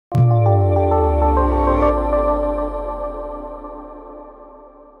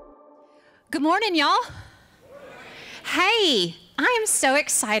Good morning, y'all. Hey, I am so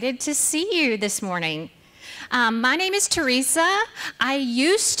excited to see you this morning. My name is Teresa. I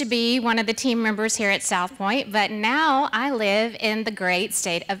used to be one of the team members here at SouthPoint, but now I live in the great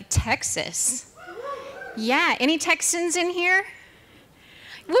state of Texas. Yeah, any Texans in here?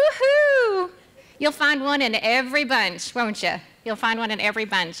 Woohoo! You'll find one in every bunch, won't you? You'll find one in every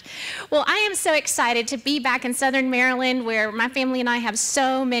bunch. Well, I am so excited to be back in Southern Maryland, where my family and I have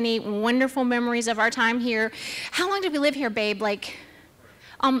so many wonderful memories of our time here. How long did we live here, babe? Like,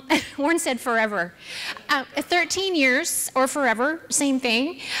 Warren said forever. 13 years, or forever, same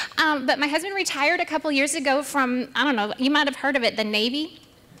thing. But my husband retired a couple years ago from, I don't know, you might have heard of it, the Navy.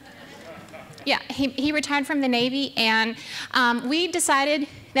 Yeah, he retired from the Navy, and we decided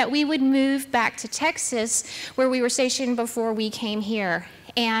that we would move back to Texas, where we were stationed before we came here.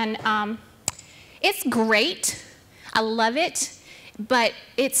 And it's great. I love it, but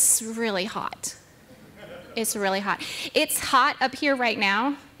it's really hot. It's really hot. It's hot up here right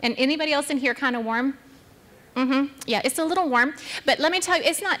now. And anybody else in here kind of warm? Yeah, it's a little warm. But let me tell you,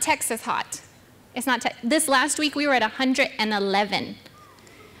 it's not Texas hot. It's not. This last week, we were at 111.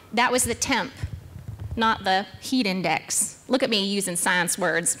 That was the temp, not the heat index. Look at me using science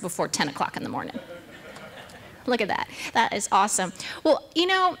words before 10 o'clock in the morning. Look at that. That is awesome. Well, you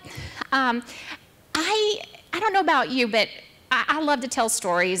know, I don't know about you, but I love to tell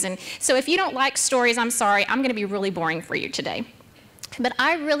stories. And so if you don't like stories, I'm sorry. I'm going to be really boring for you today. But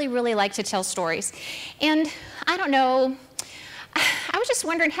I really, really like to tell stories. And I don't know, I was just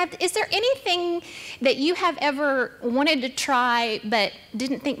wondering, is there anything that you have ever wanted to try but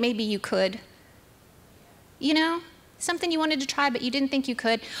didn't think maybe you could? You know, something you wanted to try but you didn't think you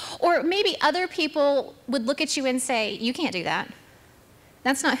could? Or maybe other people would look at you and say, you can't do that.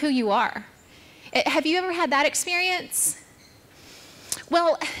 That's not who you are. Have you ever had that experience?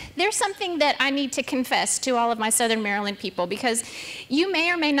 Well, there's something that I need to confess to all of my Southern Maryland people, because you may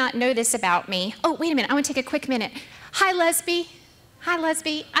or may not know this about me. Oh, wait a minute, I want to take a quick minute. Hi, Lesby. Hi,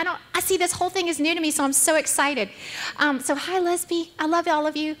 Lesby. I see this whole thing is new to me, so I'm so excited. So hi, Lesby. I love all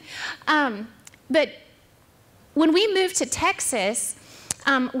of you. But when we moved to Texas,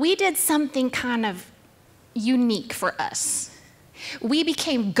 we did something kind of unique for us. We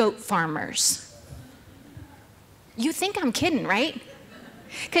became goat farmers. You think I'm kidding, right?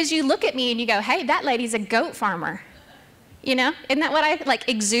 Because you look at me and you go, hey, that lady's a goat farmer. You know, isn't that what I like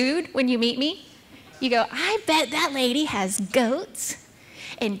exude when you meet me? You go, I bet that lady has goats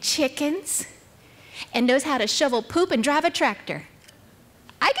and chickens and knows how to shovel poop and drive a tractor.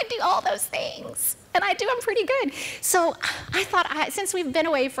 I could do all those things, and I do them pretty good. So I thought, since we've been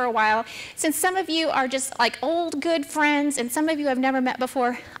away for a while, since some of you are just like old good friends and some of you have never met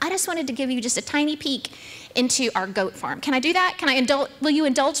before, I just wanted to give you just a tiny peek into our goat farm. Can I do that? Can I will you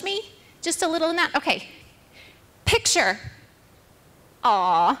indulge me just a little in that? Okay, picture.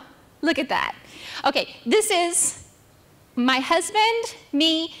 Aw, look at that. Okay, this is my husband,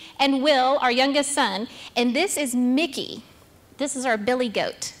 me, and Will, our youngest son, and this is Mickey. This is our billy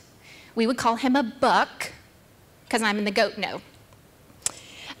goat. We would call him a buck, because I'm in the goat know.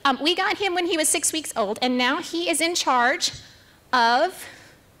 We got him when he was 6 weeks old, and now he is in charge of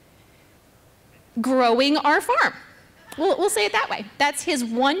growing our farm. We'll say it that way. That's his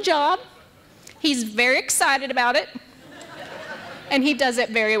one job. He's very excited about it, and he does it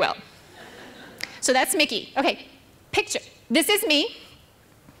very well. So that's Mickey. Okay, picture. This is me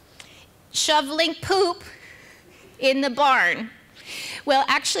shoveling poop in the barn. Well,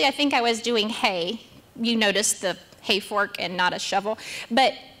 actually, I think I was doing hay. You noticed the hay fork and not a shovel.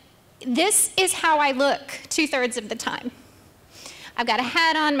 But this is how I look 2/3 of the time. I've got a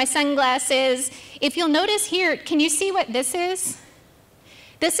hat on, my sunglasses. If you'll notice here, can you see what this is?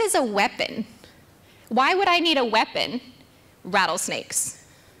 This is a weapon. Why would I need a weapon? Rattlesnakes.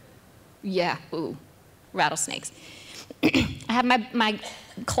 Yeah, ooh, rattlesnakes. I have my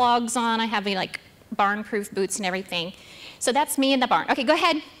clogs on. I have like barn-proof boots and everything. So that's me in the barn. Okay, go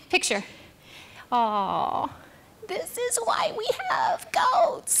ahead, picture. Oh, this is why we have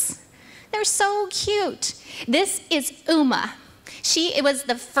goats. They're so cute. This is Uma. It was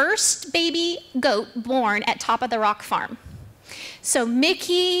the first baby goat born at Top of the Rock Farm. So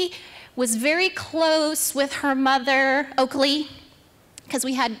Mickey was very close with her mother, Oakley, because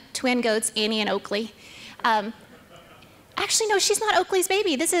we had twin goats, Annie and Oakley. Actually, no, she's not Oakley's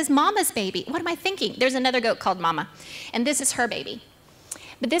baby. This is Mama's baby. What am I thinking? There's another goat called Mama, and this is her baby.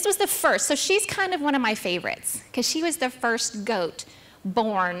 But this was the first, so she's kind of one of my favorites, because she was the first goat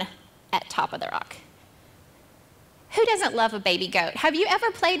born at Top of the Rock. Who doesn't love a baby goat? Have you ever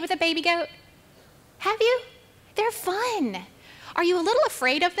played with a baby goat? Have you? They're fun. Are you a little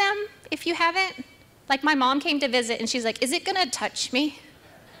afraid of them if you haven't? Like my mom came to visit and she's like, is it gonna touch me?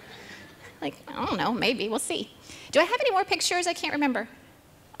 Like, I don't know, maybe, we'll see. Do I have any more pictures? I can't remember.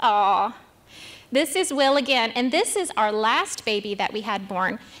 Aw, this is Will again, and this is our last baby that we had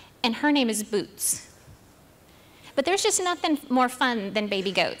born, and her name is Boots. But there's just nothing more fun than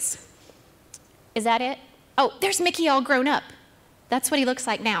baby goats. Is that it? Oh, there's Mickey all grown up. That's what he looks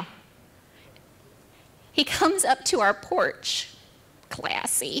like now. He comes up to our porch.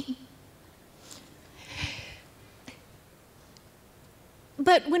 Classy.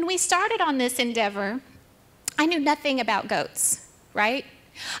 But when we started on this endeavor, I knew nothing about goats, right?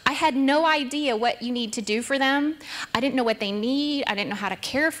 I had no idea what you need to do for them. I didn't know what they need. I didn't know how to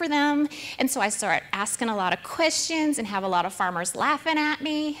care for them. And so I started asking a lot of questions and have a lot of farmers laughing at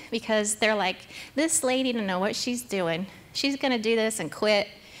me because they're like, this lady doesn't know what she's doing. She's gonna do this and quit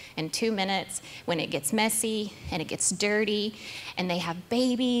in 2 minutes when it gets messy and it gets dirty and they have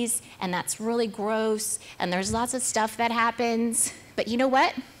babies and that's really gross and there's lots of stuff that happens. But you know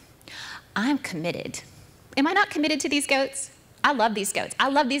what? I'm committed. Am I not committed to these goats? I love these goats. I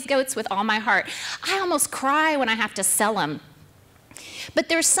love these goats with all my heart. I almost cry when I have to sell them. But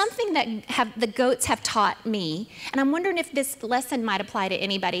there's something that the goats have taught me, and I'm wondering if this lesson might apply to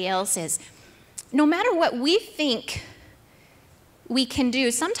anybody else, is no matter what we think we can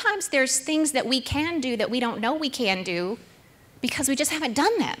do, sometimes there's things that we can do that we don't know we can do because we just haven't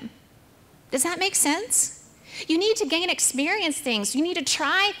done them. Does that make sense? You need to gain experience things. You need to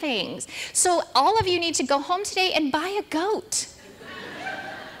try things. So all of you need to go home today and buy a goat.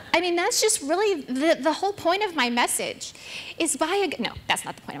 I mean, that's just really the whole point of my message is no, that's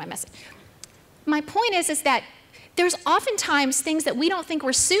not the point of my message. My point is that there's oftentimes things that we don't think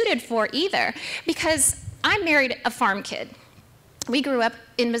we're suited for either, because I married a farm kid. We grew up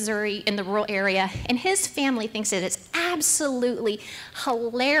in Missouri in the rural area, and his family thinks it is absolutely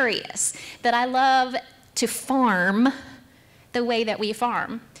hilarious that I love to farm the way that we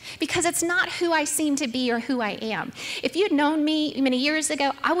farm, because it's not who I seem to be or who I am. If you'd known me many years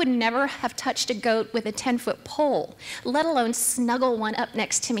ago, I would never have touched a goat with a 10-foot pole, let alone snuggle one up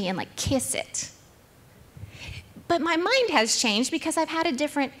next to me and like kiss it. But my mind has changed because I've had a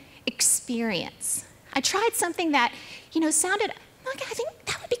different experience. I tried something that, sounded, like, I think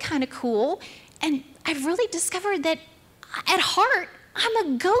that would be kind of cool. And I've really discovered that at heart, I'm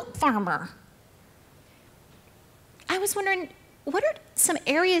a goat farmer. I was wondering, what are some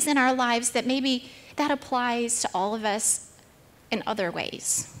areas in our lives that maybe that applies to all of us in other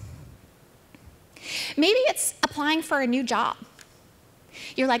ways? Maybe it's applying for a new job.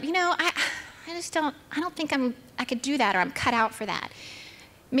 You're like, I don't think I could do that, or I'm cut out for that.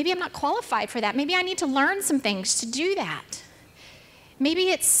 Maybe I'm not qualified for that. Maybe I need to learn some things to do that. Maybe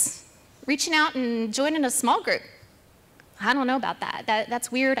it's reaching out and joining a small group. I don't know about that.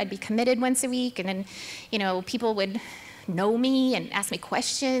 That's weird. I'd be committed once a week, and then, people would know me and ask me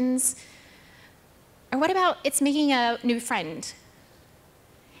questions. Or what about it's making a new friend?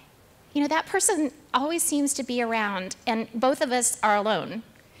 That person always seems to be around, and both of us are alone.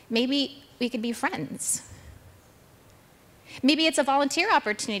 Maybe we could be friends. Maybe it's a volunteer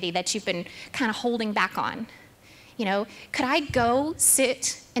opportunity that you've been kind of holding back on. Could I go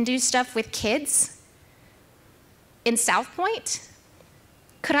sit and do stuff with kids in SouthPoint?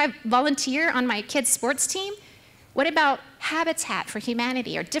 Could I volunteer on my kids' sports team? What about Habitat for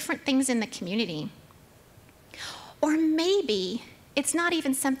Humanity or different things in the community? Or maybe it's not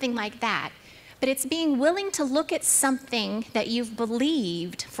even something like that, but it's being willing to look at something that you've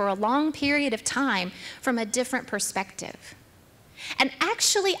believed for a long period of time from a different perspective. And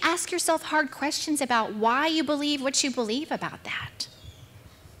actually ask yourself hard questions about why you believe what you believe about that.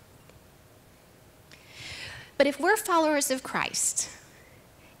 But if we're followers of Christ,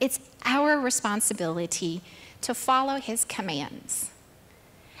 it's our responsibility to follow his commands.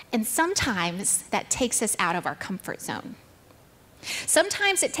 And sometimes that takes us out of our comfort zone.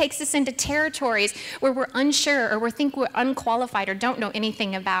 Sometimes it takes us into territories where we're unsure or we think we're unqualified or don't know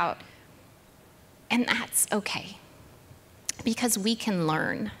anything about. And that's okay, because we can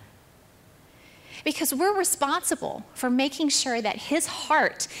learn. Because we're responsible for making sure that his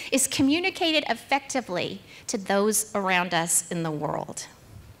heart is communicated effectively to those around us in the world.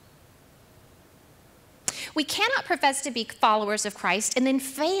 We cannot profess to be followers of Christ and then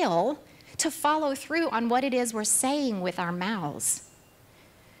fail to follow through on what it is we're saying with our mouths.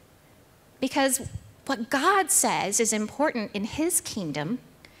 Because what God says is important in his kingdom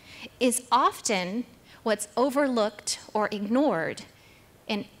is often what's overlooked or ignored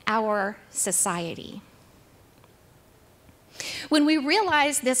in our society. When we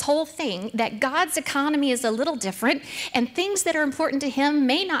realize this whole thing, that God's economy is a little different, and things that are important to him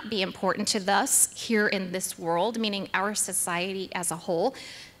may not be important to us here in this world, meaning our society as a whole,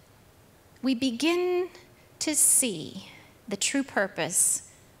 we begin to see the true purpose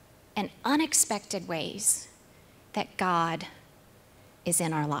and unexpected ways that God is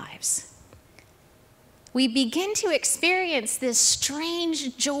in our lives. We begin to experience this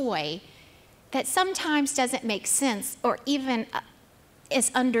strange joy that sometimes doesn't make sense or even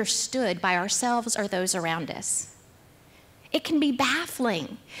is understood by ourselves or those around us. It can be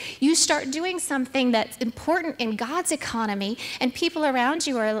baffling. You start doing something that's important in God's economy, and people around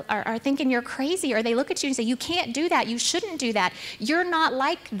you are thinking you're crazy, or they look at you and say, you can't do that, you shouldn't do that, you're not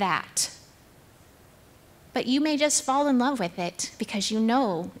like that. But you may just fall in love with it because you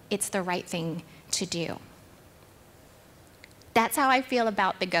know it's the right thing to do. That's how I feel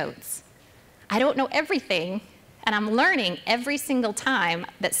about the goats. I don't know everything, and I'm learning every single time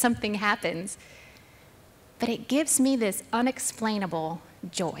that something happens, but it gives me this unexplainable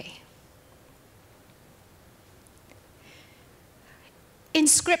joy. In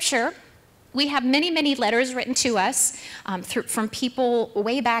Scripture, we have many, many letters written to us from people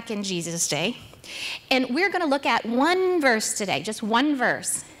way back in Jesus' day, and we're going to look at one verse today, just one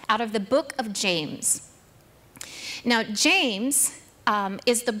verse, out of the book of James. Now, James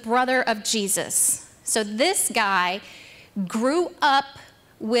is the brother of Jesus. So this guy grew up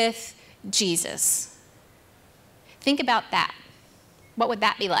with Jesus. Think about that. What would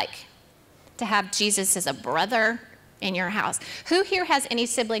that be like, to have Jesus as a brother in your house? Who here has any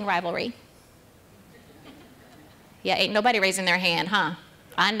sibling rivalry? Yeah, ain't nobody raising their hand, huh?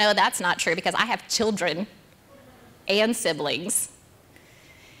 I know that's not true because I have children and siblings.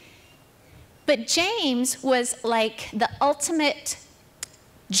 But James was like the ultimate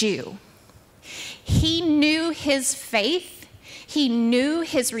Jew. He knew his faith. He knew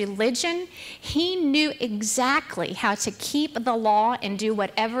his religion. He knew exactly how to keep the law and do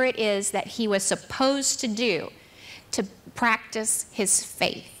whatever it is that he was supposed to do to practice his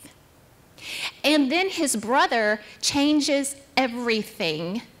faith. And then his brother changes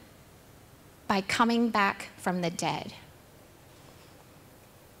everything by coming back from the dead.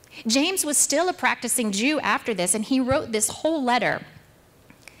 James was still a practicing Jew after this, and he wrote this whole letter.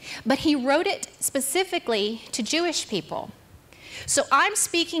 But he wrote it specifically to Jewish people. So I'm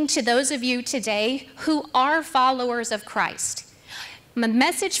speaking to those of you today who are followers of Christ. My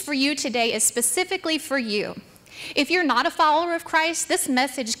message for you today is specifically for you. If you're not a follower of Christ, this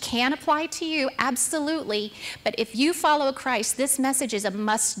message can apply to you, absolutely. But if you follow Christ, this message is a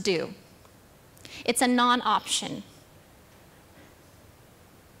must-do. It's a non-option.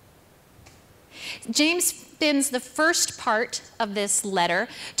 James spends the first part of this letter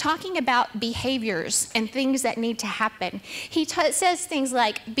talking about behaviors and things that need to happen. He says things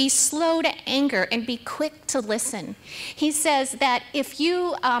like, be slow to anger and be quick to listen. He says that if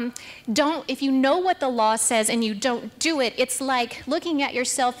you know what the law says and you don't do it, it's like looking at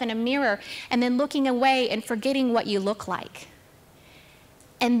yourself in a mirror and then looking away and forgetting what you look like.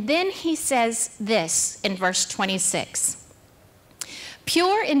 And then he says this in verse 26.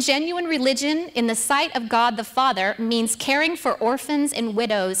 Pure and genuine religion in the sight of God the Father means caring for orphans and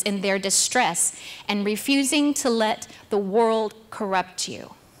widows in their distress and refusing to let the world corrupt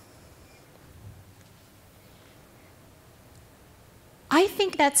you. I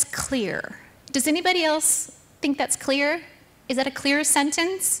think that's clear. Does anybody else think that's clear? Is that a clear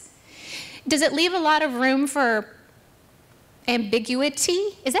sentence? Does it leave a lot of room for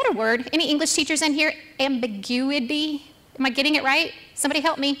ambiguity? Is that a word? Any English teachers in here? Ambiguity? Am I getting it right? Somebody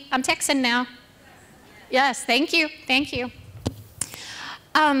help me. I'm texting now. Yes, thank you. Thank you.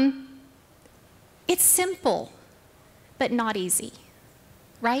 It's simple, but not easy,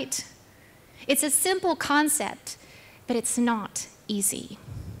 right? It's a simple concept, but it's not easy.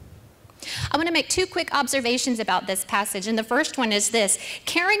 I want to make two quick observations about this passage, and the first one is this.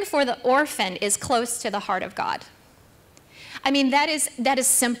 Caring for the orphan is close to the heart of God. I mean, that is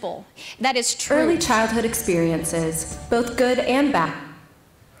simple. That is true. Early childhood experiences, both good and bad.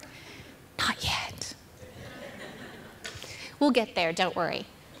 Not yet. We'll get there, don't worry.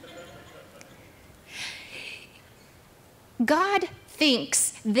 God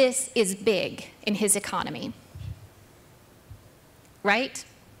thinks this is big in his economy, right?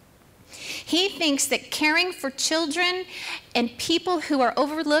 He thinks that caring for children and people who are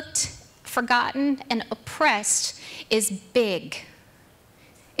overlooked, forgotten, and oppressed is big.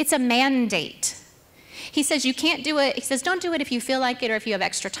 It's a mandate. He says you can't do it. He says don't do it if you feel like it or if you have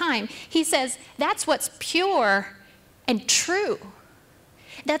extra time. He says that's what's pure and true.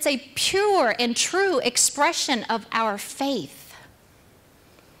 That's a pure and true expression of our faith.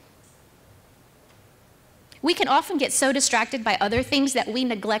 We can often get so distracted by other things that we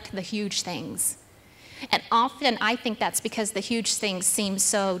neglect the huge things. And often I think that's because the huge things seem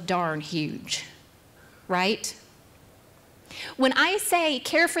so darn huge, right? When I say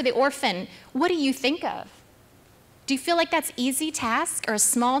care for the orphan, what do you think of? Do you feel like that's easy task or a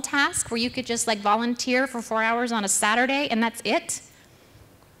small task where you could just like volunteer for 4 hours on a Saturday and that's it?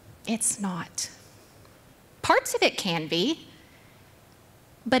 It's not. Parts of it can be,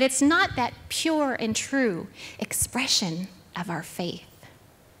 but it's not that pure and true expression of our faith.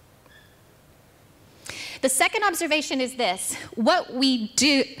 The second observation is this: what we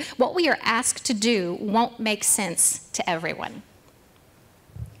are asked to do won't make sense to everyone.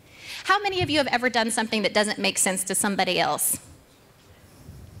 How many of you have ever done something that doesn't make sense to somebody else?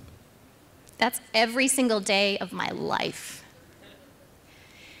 That's every single day of my life.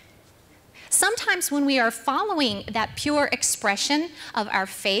 Sometimes when we are following that pure expression of our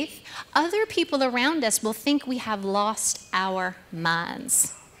faith, other people around us will think we have lost our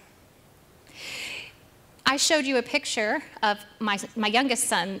minds. I showed you a picture of my youngest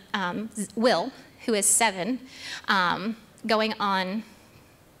son, Will, who is 7, going on,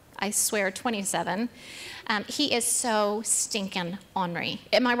 I swear, 27. He is so stinking ornery.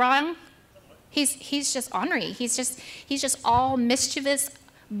 Am I wrong? He's just ornery. He's just all mischievous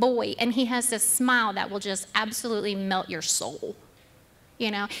boy, and he has this smile that will just absolutely melt your soul.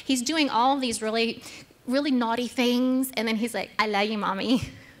 You know, he's doing all these really, really naughty things, and then he's like, "I love you, mommy."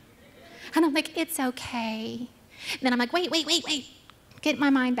 And I'm like, "It's okay." And then I'm like, wait, get my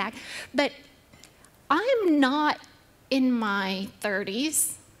mind back. But I'm not in my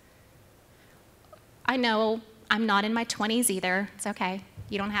 30s. I know I'm not in my 20s either. It's okay.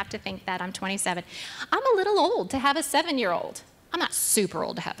 You don't have to think that. I'm 27. I'm a little old to have a 7-year-old. I'm not super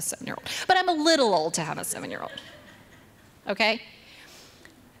old to have a 7-year-old, but I'm a little old to have a 7-year-old. Okay?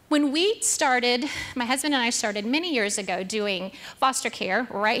 When we started, my husband and I started many years ago doing foster care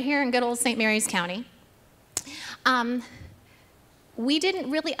right here in good old St. Mary's County, we didn't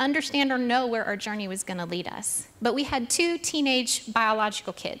really understand or know where our journey was going to lead us. But we had 2 teenage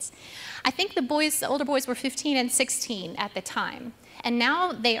biological kids. I think the older boys were 15 and 16 at the time. And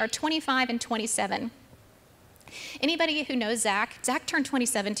now they are 25 and 27. Anybody who knows Zach turned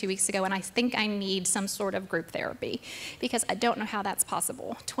 27 2 weeks ago, and I think I need some sort of group therapy because I don't know how that's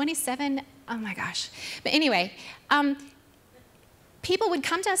possible. 27, oh my gosh. But anyway, people would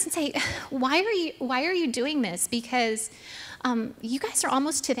come to us and say, why are you doing this? Because you guys are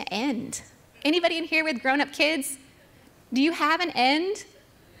almost to the end. Anybody in here with grown-up kids? Do you have an end?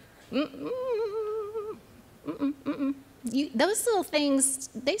 Those little things,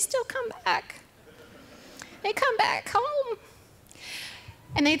 they still come back. They come back home.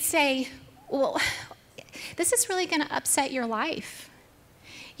 And they'd say, well, this is really going to upset your life.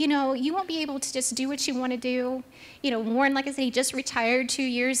 You know, you won't be able to just do what you want to do. You know, Warren, like I said, he just retired 2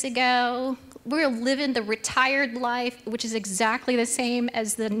 years ago. We're living the retired life, which is exactly the same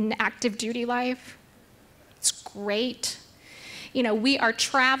as the active duty life. It's great. You know, we are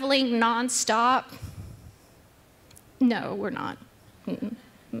traveling nonstop. No, we're not.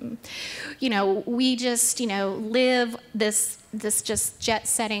 You know, we just, live this just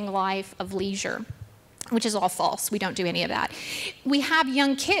jet-setting life of leisure, which is all false. We don't do any of that. We have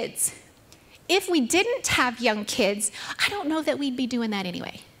young kids. If we didn't have young kids, I don't know that we'd be doing that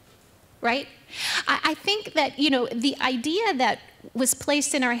anyway, right? I think that, the idea that was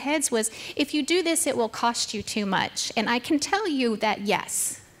placed in our heads was, if you do this, it will cost you too much. And I can tell you that,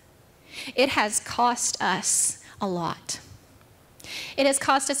 yes, it has cost us a lot. It has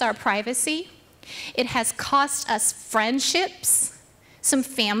cost us our privacy. It has cost us friendships, some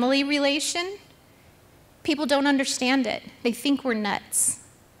family relation. People don't understand it. They think we're nuts.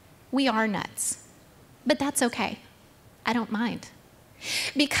 We are nuts. But that's okay. I don't mind.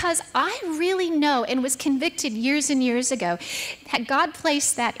 Because I really know and was convicted years and years ago that God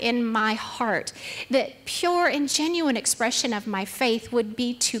placed that in my heart, that pure and genuine expression of my faith would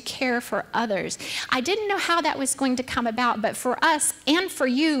be to care for others. I didn't know how that was going to come about, but for us and for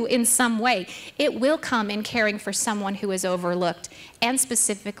you in some way, it will come in caring for someone who is overlooked, and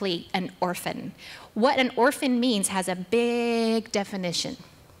specifically an orphan. What an orphan means has a big definition.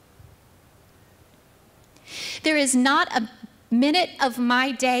 There is not a minute of my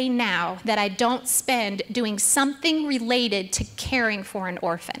day now that I don't spend doing something related to caring for an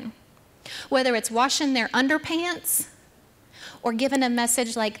orphan. Whether it's washing their underpants or giving a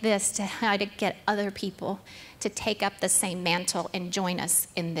message like this to how to get other people to take up the same mantle and join us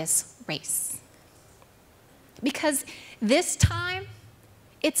in this race. Because this time,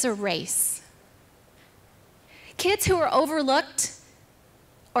 it's a race. Kids who are overlooked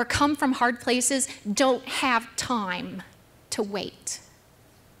or come from hard places don't have time to wait.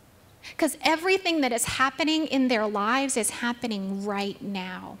 Because everything that is happening in their lives is happening right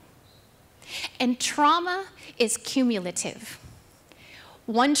now. And trauma is cumulative.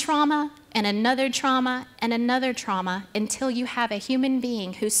 One trauma and another trauma and another trauma until you have a human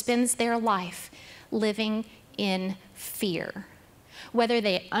being who spends their life living in fear, whether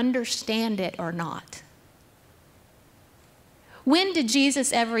they understand it or not. When did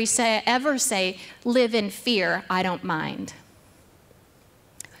Jesus ever say, live in fear, I don't mind?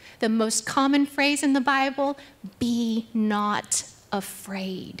 The most common phrase in the Bible, be not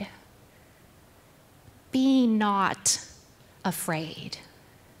afraid. Be not afraid.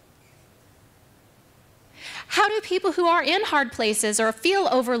 How do people who are in hard places or feel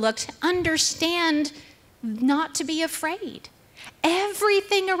overlooked understand not to be afraid?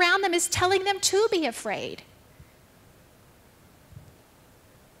 Everything around them is telling them to be afraid.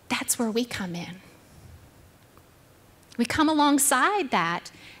 That's where we come in. We come alongside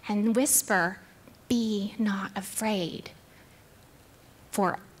that and whisper, be not afraid,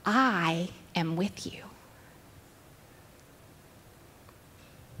 for I am with you.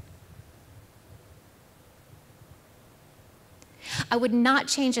 I would not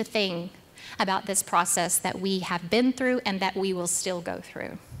change a thing about this process that we have been through and that we will still go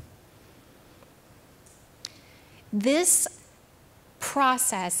through. This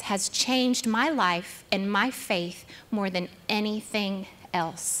process has changed my life and my faith more than anything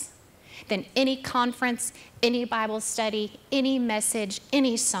else, than any conference, any Bible study, any message,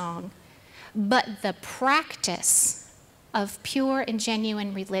 any song. But the practice of pure and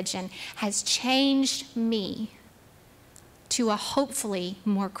genuine religion has changed me to a hopefully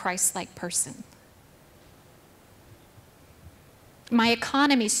more Christ-like person. My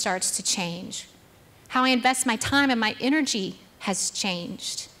economy starts to change. How I invest my time and my energy has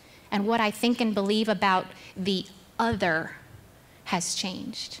changed. And what I think and believe about the other has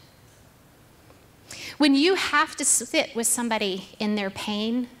changed. When you have to sit with somebody in their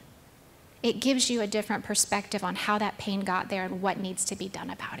pain, it gives you a different perspective on how that pain got there and what needs to be done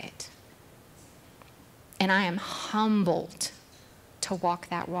about it. And I am humbled to walk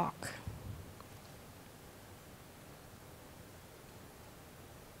that walk.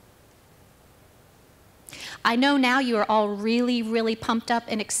 I know now you are all really, really pumped up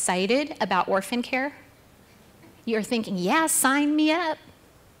and excited about orphan care. You're thinking, yeah, sign me up.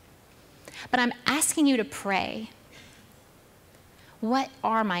 But I'm asking you to pray. What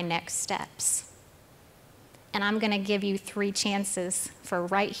are my next steps? And I'm going to give you 3 chances for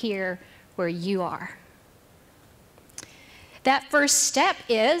right here where you are. That first step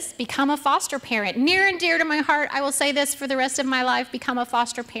is become a foster parent. Near and dear to my heart, I will say this for the rest of my life, become a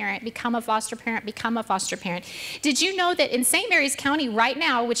foster parent, become a foster parent, become a foster parent. Did you know that in St. Mary's County right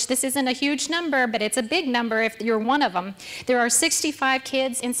now, which this isn't a huge number, but it's a big number if you're one of them, there are 65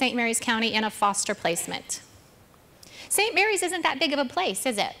 kids in St. Mary's County in a foster placement. St. Mary's isn't that big of a place,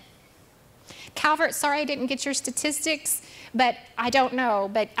 is it? Calvert, sorry I didn't get your statistics, but I don't know,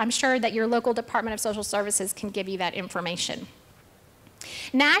 but I'm sure that your local Department of Social Services can give you that information.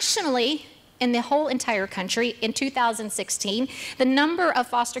 Nationally, in the whole entire country, in 2016, the number of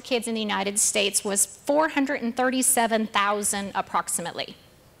foster kids in the United States was 437,000 approximately.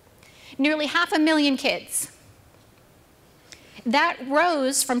 Nearly 500,000 kids. That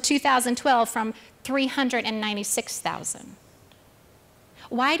rose from 2012 from 396,000.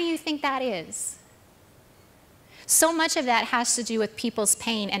 Why do you think that is? So much of that has to do with people's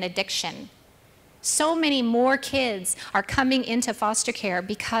pain and addiction. So many more kids are coming into foster care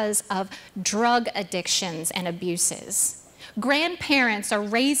because of drug addictions and abuses. Grandparents are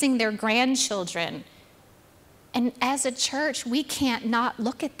raising their grandchildren. And as a church, we can't not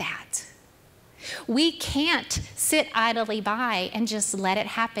look at that. We can't sit idly by and just let it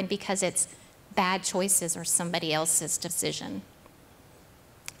happen because it's bad choices or somebody else's decision.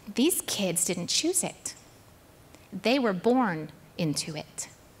 These kids didn't choose it. They were born into it.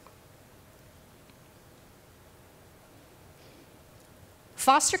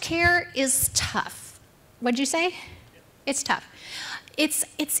 Foster care is tough. What'd you say? It's tough.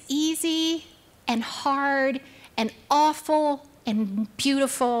 It's easy and hard and awful and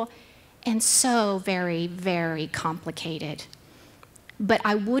beautiful and so very, very complicated. But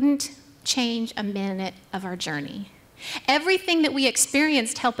I wouldn't change a minute of our journey. Everything that we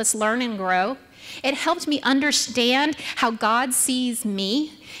experienced helped us learn and grow. It helped me understand how God sees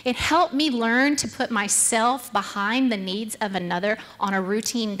me. It helped me learn to put myself behind the needs of another on a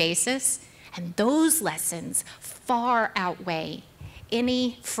routine basis. And those lessons far outweigh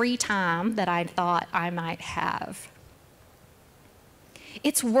any free time that I thought I might have.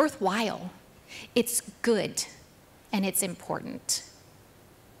 It's worthwhile. It's good. And it's important.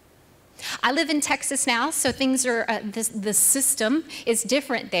 I live in Texas now, so things are, the system is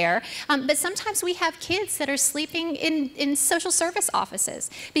different there. But sometimes we have kids that are sleeping in social service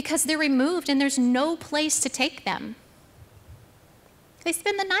offices because they're removed and there's no place to take them. They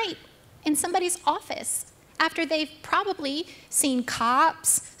spend the night in somebody's office after they've probably seen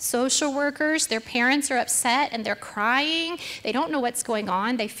cops, social workers, their parents are upset and they're crying. They don't know what's going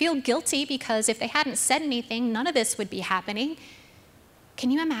on. They feel guilty because if they hadn't said anything, none of this would be happening. Can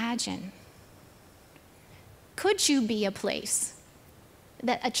you imagine? Could you be a place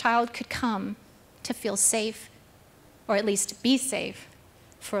that a child could come to feel safe, or at least be safe,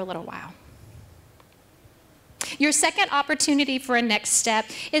 for a little while? Your second opportunity for a next step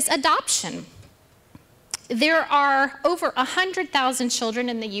is adoption. There are over 100,000 children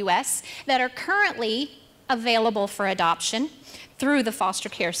in the U.S. that are currently available for adoption through the foster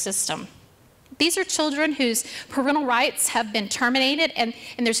care system. These are children whose parental rights have been terminated and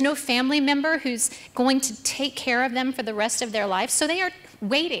there's no family member who's going to take care of them for the rest of their life. So they are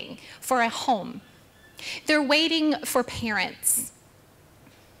waiting for a home. They're waiting for parents.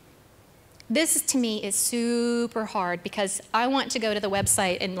 This to me is super hard because I want to go to the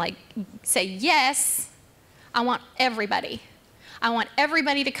website and say, yes, I want everybody. I want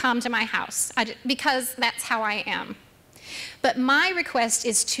everybody to come to my house because that's how I am. But my request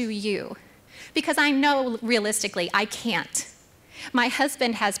is to you. Because I know realistically I can't. My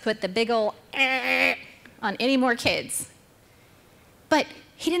husband has put the big ol' on any more kids. But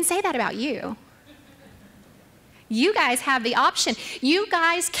he didn't say that about you. You guys have the option. You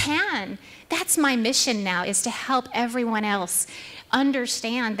guys can. That's my mission now, is to help everyone else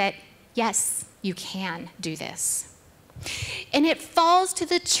understand that, yes, you can do this. And it falls to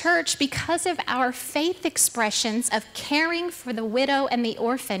the church because of our faith expressions of caring for the widow and the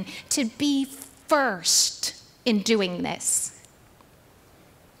orphan to be first in doing this.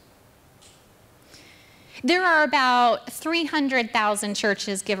 There are about 300,000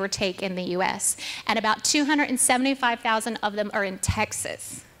 churches, give or take, in the U.S., and about 275,000 of them are in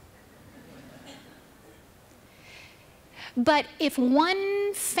Texas. But if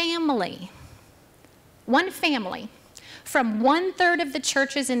one family from 1/3 of the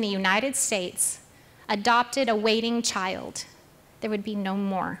churches in the United States adopted a waiting child, there would be no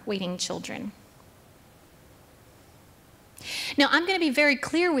more waiting children. Now, I'm going to be very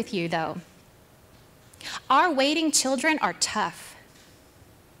clear with you, though. Our waiting children are tough.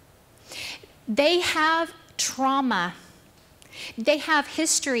 They have trauma. They have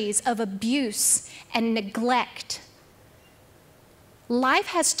histories of abuse and neglect. Life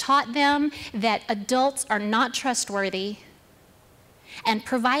has taught them that adults are not trustworthy, and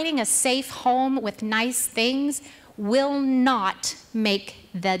providing a safe home with nice things will not make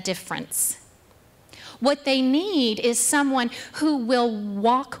the difference. What they need is someone who will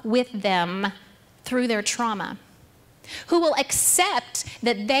walk with them through their trauma, who will accept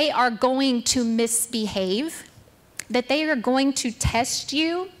that they are going to misbehave, that they are going to test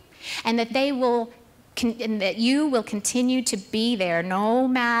you, and that you will continue to be there no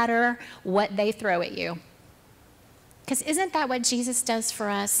matter what they throw at you. Because isn't that what Jesus does for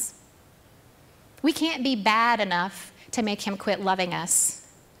us? We can't be bad enough to make him quit loving us.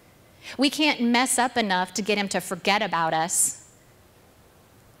 We can't mess up enough to get him to forget about us.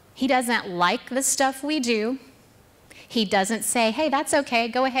 He doesn't like the stuff we do. He doesn't say, hey, that's okay,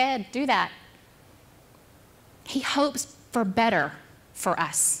 go ahead, do that. He hopes for better for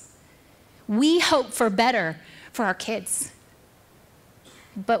us. We hope for better for our kids.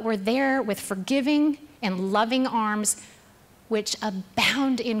 But we're there with forgiving and loving arms which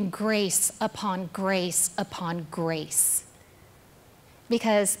abound in grace upon grace upon grace.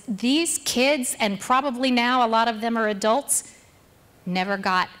 Because these kids, and probably now a lot of them are adults, never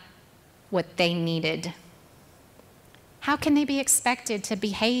got what they needed. How can they be expected to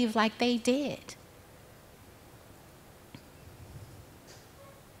behave like they did?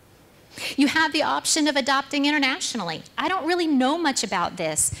 You have the option of adopting internationally. I don't really know much about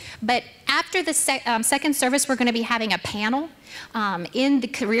this, but after the second service, we're going to be having a panel in the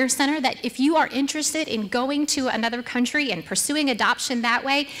Career Center that if you are interested in going to another country and pursuing adoption that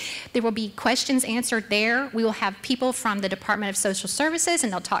way, there will be questions answered there. We will have people from the Department of Social Services,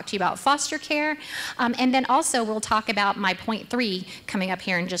 and they'll talk to you about foster care. And then also we'll talk about my point 3 coming up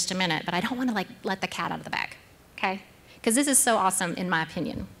here in just a minute, but I don't want to let the cat out of the bag, okay? Because this is so awesome in my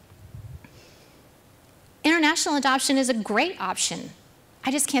opinion. International adoption is a great option.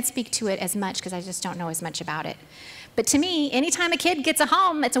 I just can't speak to it as much because I just don't know as much about it. But to me, anytime a kid gets a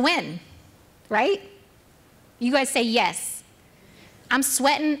home, it's a win, right? You guys say yes. I'm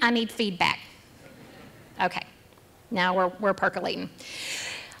sweating, I need feedback. Okay, now we're percolating.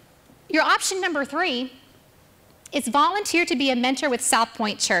 Your option number 3 is volunteer to be a mentor with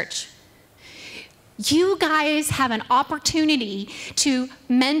SouthPoint Church. You guys have an opportunity to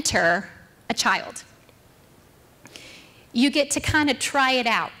mentor a child. You get to kind of try it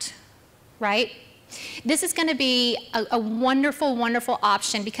out, right? This is going to be a wonderful, wonderful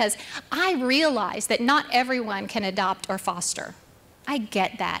option because I realize that not everyone can adopt or foster. I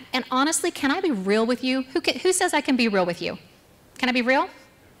get that. And honestly, can I be real with you? Who says I can be real with you? Can I be real?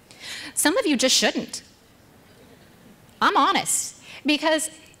 Some of you just shouldn't. I'm honest. Because,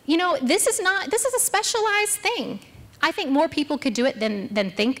 you know, this is a specialized thing. I think more people could do it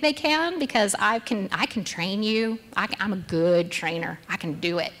than think they can because I can train you. I'm a good trainer. I can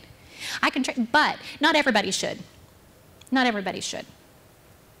do it. I can train, but not everybody should. Not everybody should.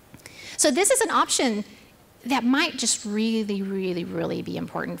 So this is an option that might just really, really, really be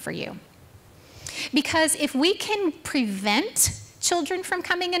important for you. Because if we can prevent children from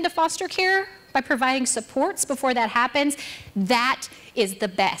coming into foster care by providing supports before that happens, that is the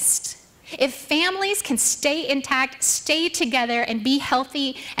best. If families can stay intact, stay together, and be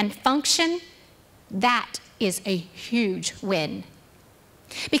healthy and function, that is a huge win.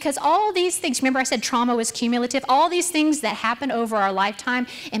 Because all these things, remember I said trauma was cumulative, all these things that happen over our lifetime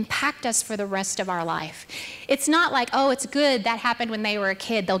impact us for the rest of our life. It's not like, oh, it's good, that happened when they were a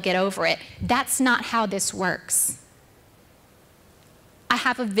kid, they'll get over it. That's not how this works. I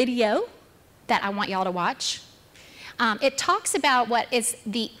have a video that I want y'all to watch. It talks about what is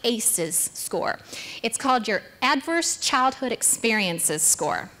the ACEs score. It's called your Adverse Childhood Experiences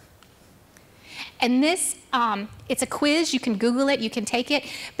score. And this, it's a quiz, you can Google it, you can take it,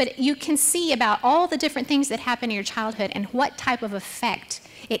 but you can see about all the different things that happen in your childhood and what type of effect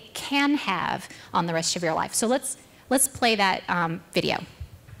it can have on the rest of your life. So let's play that video.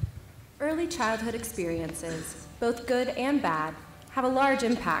 Early childhood experiences, both good and bad, have a large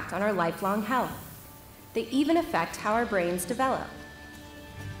impact on our lifelong health. They even affect how our brains develop.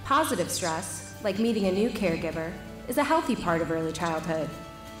 Positive stress, like meeting a new caregiver, is a healthy part of early childhood.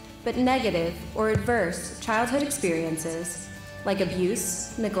 But negative or adverse childhood experiences, like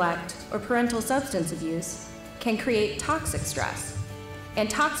abuse, neglect, or parental substance abuse, can create toxic stress. And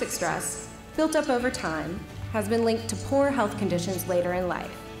toxic stress, built up over time, has been linked to poor health conditions later in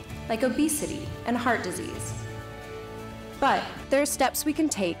life, like obesity and heart disease. But there are steps we can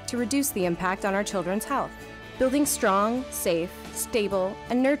take to reduce the impact on our children's health. Building strong, safe, stable,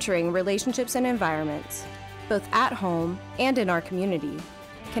 and nurturing relationships and environments, both at home and in our community,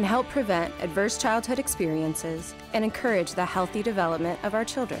 can help prevent adverse childhood experiences and encourage the healthy development of our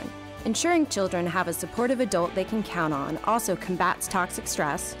children. Ensuring children have a supportive adult they can count on also combats toxic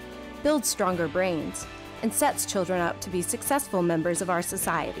stress, builds stronger brains, and sets children up to be successful members of our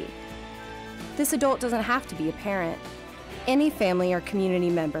society. This adult doesn't have to be a parent. Any family or community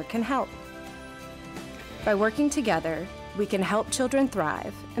member can help. By working together, we can help children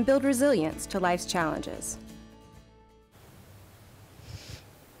thrive and build resilience to life's challenges.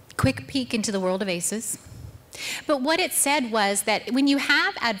 Quick peek into the world of ACEs. But what it said was that when you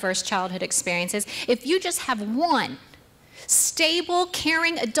have adverse childhood experiences, if you just have one stable,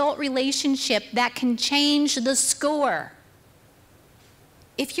 caring adult relationship, that can change the score.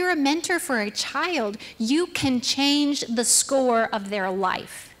 If you're a mentor for a child, you can change the score of their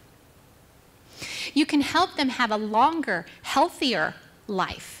life. You can help them have a longer, healthier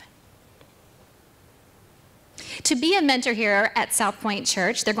life. To be a mentor here at SouthPoint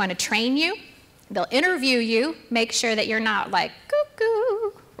Church, they're going to train you, they'll interview you, make sure that you're not like,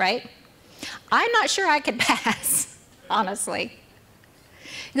 cuckoo, right? I'm not sure I could pass, honestly.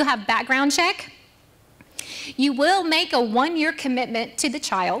 You'll have background check. You will make a 1-year commitment to the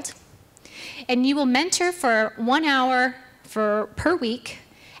child, and you will mentor for 1 hour per week,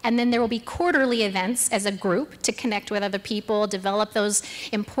 and then there will be quarterly events as a group to connect with other people, develop those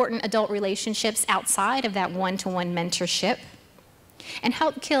important adult relationships outside of that one-to-one mentorship, and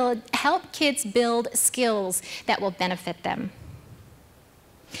help kids build skills that will benefit them.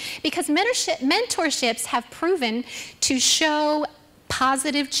 Because mentorships have proven to show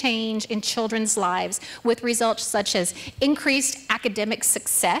positive change in children's lives with results such as increased academic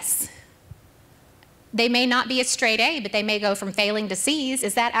success. They may not be a straight A, but they may go from failing to C's.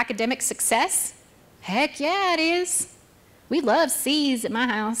 Is that academic success? Heck yeah, it is. We love C's at my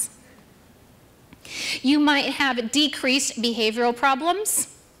house. You might have decreased behavioral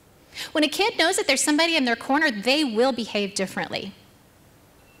problems. When a kid knows that there's somebody in their corner, they will behave differently.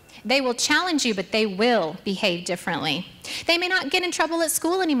 They will challenge you, but they will behave differently. They may not get in trouble at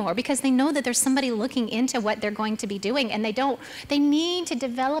school anymore because they know that there's somebody looking into what they're going to be doing, and they need to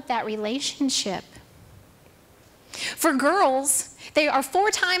develop that relationship. For girls, they are 4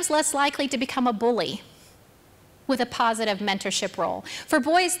 times less likely to become a bully with a positive mentorship role. For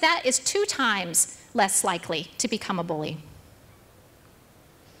boys, that is 2 times less likely to become a bully.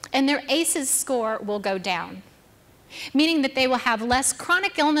 And their ACEs score will go down, meaning that they will have less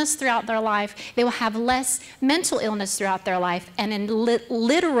chronic illness throughout their life, they will have less mental illness throughout their life, and in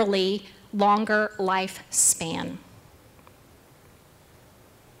literally longer lifespan.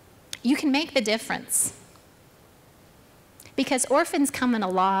 You can make the difference, because orphans come in a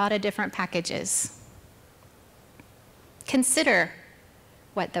lot of different packages. Consider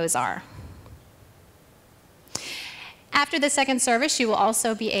what those are. After the second service, you will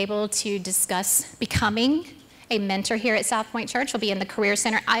also be able to discuss becoming a mentor here at SouthPoint Church. We'll be in the Career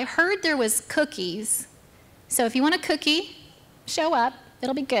Center. I heard there was cookies, so if you want a cookie, show up.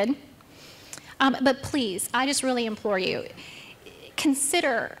 It'll be good. But please, I just really implore you,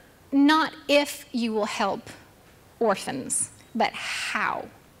 consider not if you will help orphans, but how.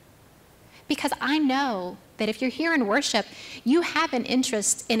 Because I know that if you're here in worship, you have an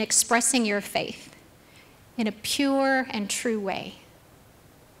interest in expressing your faith in a pure and true way.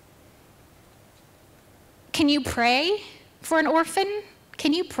 Can you pray for an orphan?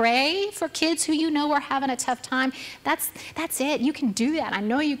 Can you pray for kids who you know are having a tough time? That's it. You can do that. I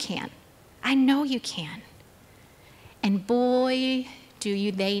know you can. I know you can. And boy,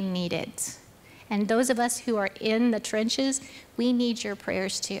 they need it. And those of us who are in the trenches, we need your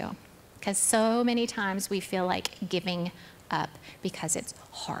prayers too. Because so many times we feel like giving up because it's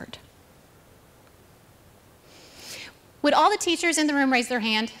hard. Would all the teachers in the room raise their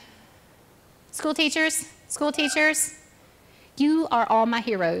hand? School teachers? School teachers? You are all my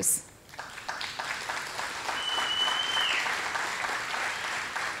heroes.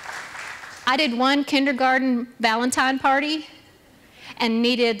 I did one kindergarten Valentine party and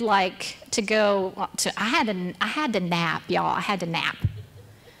needed to go to, I had to nap, y'all. I had to nap.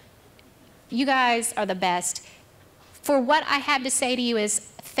 You guys are the best. For what I have to say to you is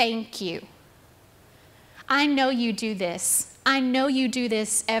thank you. I know you do this. I know you do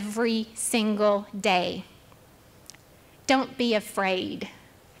this every single day. Don't be afraid.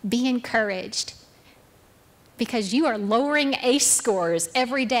 Be encouraged. Because you are lowering ACE scores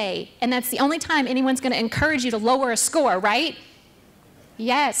every day, and that's the only time anyone's going to encourage you to lower a score, right?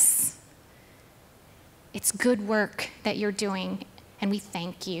 Yes. It's good work that you're doing, and we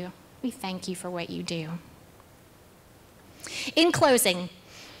thank you. We thank you for what you do. In closing,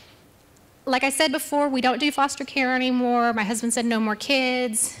 like I said before, we don't do foster care anymore. My husband said no more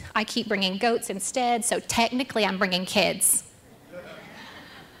kids. I keep bringing goats instead, so technically I'm bringing kids.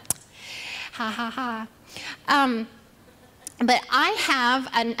 Ha, ha, ha. But I have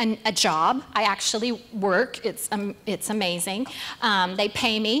a job. I actually work. It's amazing. They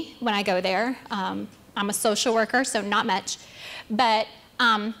pay me when I go there. I'm a social worker, so not much. But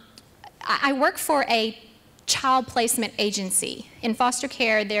I work for a child placement agency. In foster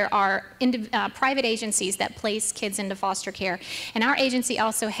care, there are private agencies that place kids into foster care, and our agency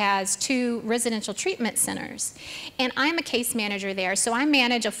also has 2 residential treatment centers. And I'm a case manager there, so I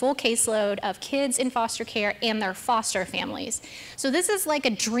manage a full caseload of kids in foster care and their foster families. So this is like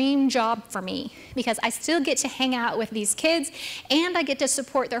a dream job for me, because I still get to hang out with these kids, and I get to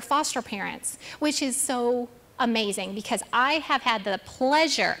support their foster parents, which is so amazing, because I have had the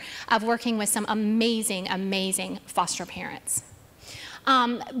pleasure of working with some amazing, amazing foster parents.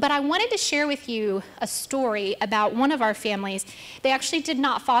 But I wanted to share with you a story about one of our families. They actually did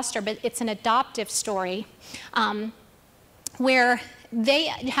not foster, but it's an adoptive story, where they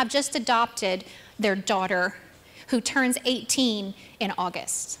have just adopted their daughter, who turns 18 in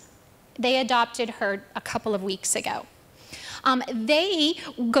August. They adopted her a couple of weeks ago. They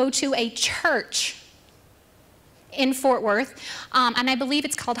go to a church in Fort Worth, and I believe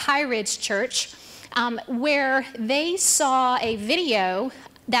it's called High Ridge Church, where they saw a video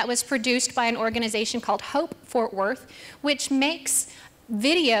that was produced by an organization called Hope Fort Worth, which makes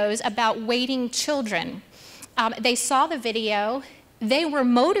videos about waiting children. They saw the video. They were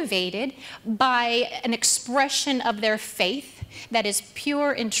motivated by an expression of their faith that is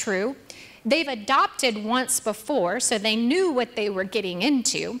pure and true. They've adopted once before, so they knew what they were getting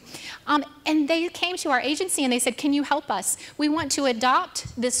into. And they came to our agency and they said, can you help us? We want to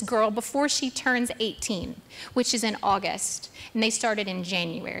adopt this girl before she turns 18, which is in August. And they started in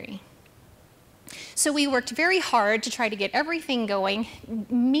January. So we worked very hard to try to get everything going,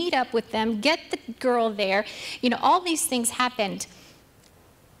 meet up with them, get the girl there. You know, all these things happened.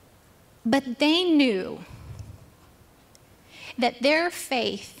 But they knew that their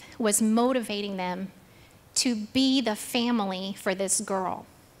faith was motivating them to be the family for this girl.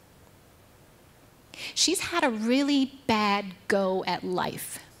 She's had a really bad go at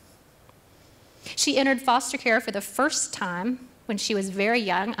life. She entered foster care for the first time when she was very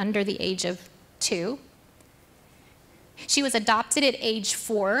young, under the age of 2. She was adopted at age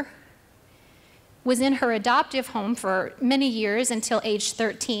 4, was in her adoptive home for many years until age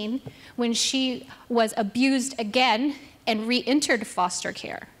 13, when she was abused again and re-entered foster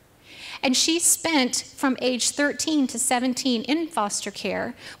care. And she spent from age 13 to 17 in foster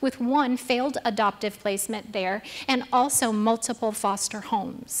care, with one failed adoptive placement there and also multiple foster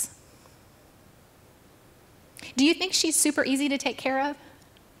homes. Do you think she's super easy to take care of?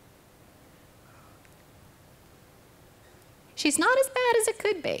 She's not as bad as it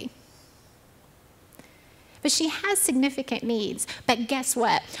could be. But she has significant needs. But guess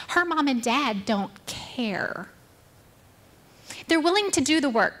what? Her mom and dad don't care. They're willing to do the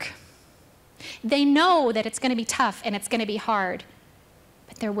work. They know that it's going to be tough and it's going to be hard,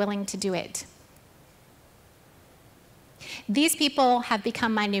 but they're willing to do it. These people have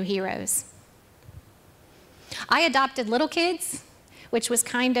become my new heroes. I adopted little kids, which was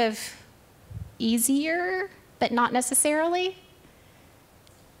kind of easier, but not necessarily.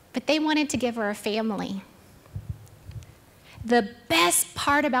 But they wanted to give her a family. The best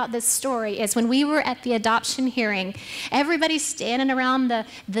part about this story is when we were at the adoption hearing, everybody's standing around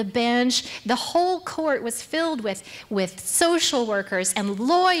the bench. The whole court was filled with social workers and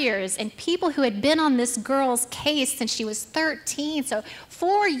lawyers and people who had been on this girl's case since she was 13. So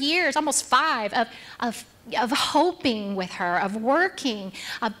 4 years, almost 5, of hoping with her, of working,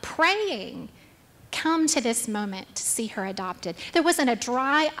 of praying, come to this moment to see her adopted. There wasn't a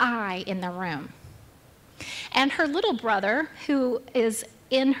dry eye in the room. And her little brother, who is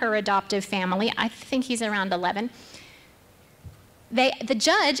in her adoptive family, I think he's around 11, the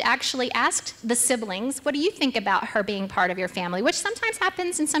judge actually asked the siblings, what do you think about her being part of your family? Which sometimes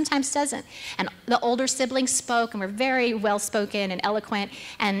happens and sometimes doesn't. And the older siblings spoke and were very well-spoken and eloquent.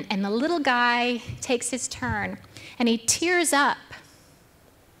 And the little guy takes his turn and he tears up.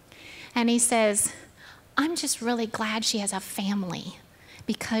 And he says, I'm just really glad she has a family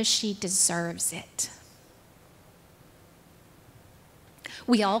because she deserves it.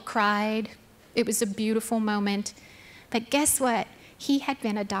 We all cried. It was a beautiful moment. But guess what? He had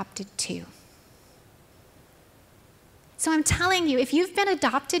been adopted too. So I'm telling you, if you've been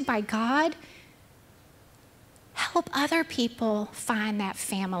adopted by God, help other people find that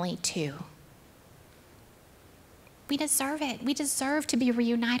family too. We deserve it. We deserve to be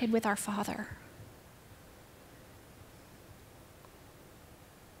reunited with our Father.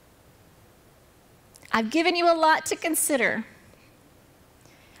 I've given you a lot to consider.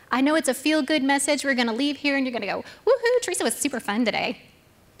 I know it's a feel-good message. We're going to leave here and you're going to go, woohoo, Teresa was super fun today.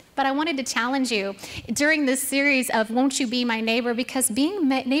 But I wanted to challenge you during this series of Won't You Be My Neighbor, because being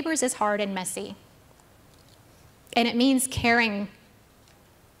neighbors is hard and messy. And it means caring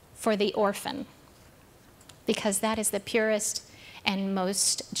for the orphan, because that is the purest and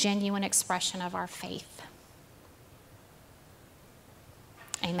most genuine expression of our faith.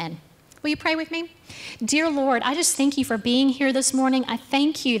 Amen. Will you pray with me? Dear Lord, I just thank you for being here this morning. I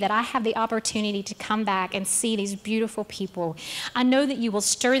thank you that I have the opportunity to come back and see these beautiful people. I know that you will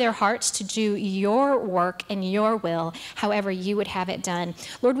stir their hearts to do your work and your will, however you would have it done.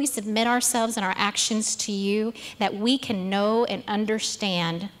 Lord, we submit ourselves and our actions to you, that we can know and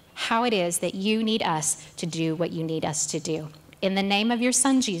understand how it is that you need us to do what you need us to do. In the name of your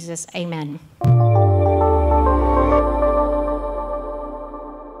Son, Jesus, amen.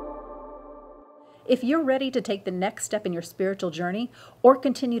 If you're ready to take the next step in your spiritual journey or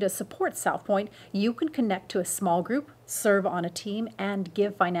continue to support SouthPoint, you can connect to a small group, serve on a team, and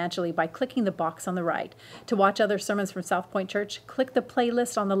give financially by clicking the box on the right. To watch other sermons from SouthPoint Church, click the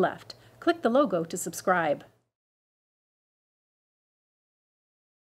playlist on the left. Click the logo to subscribe.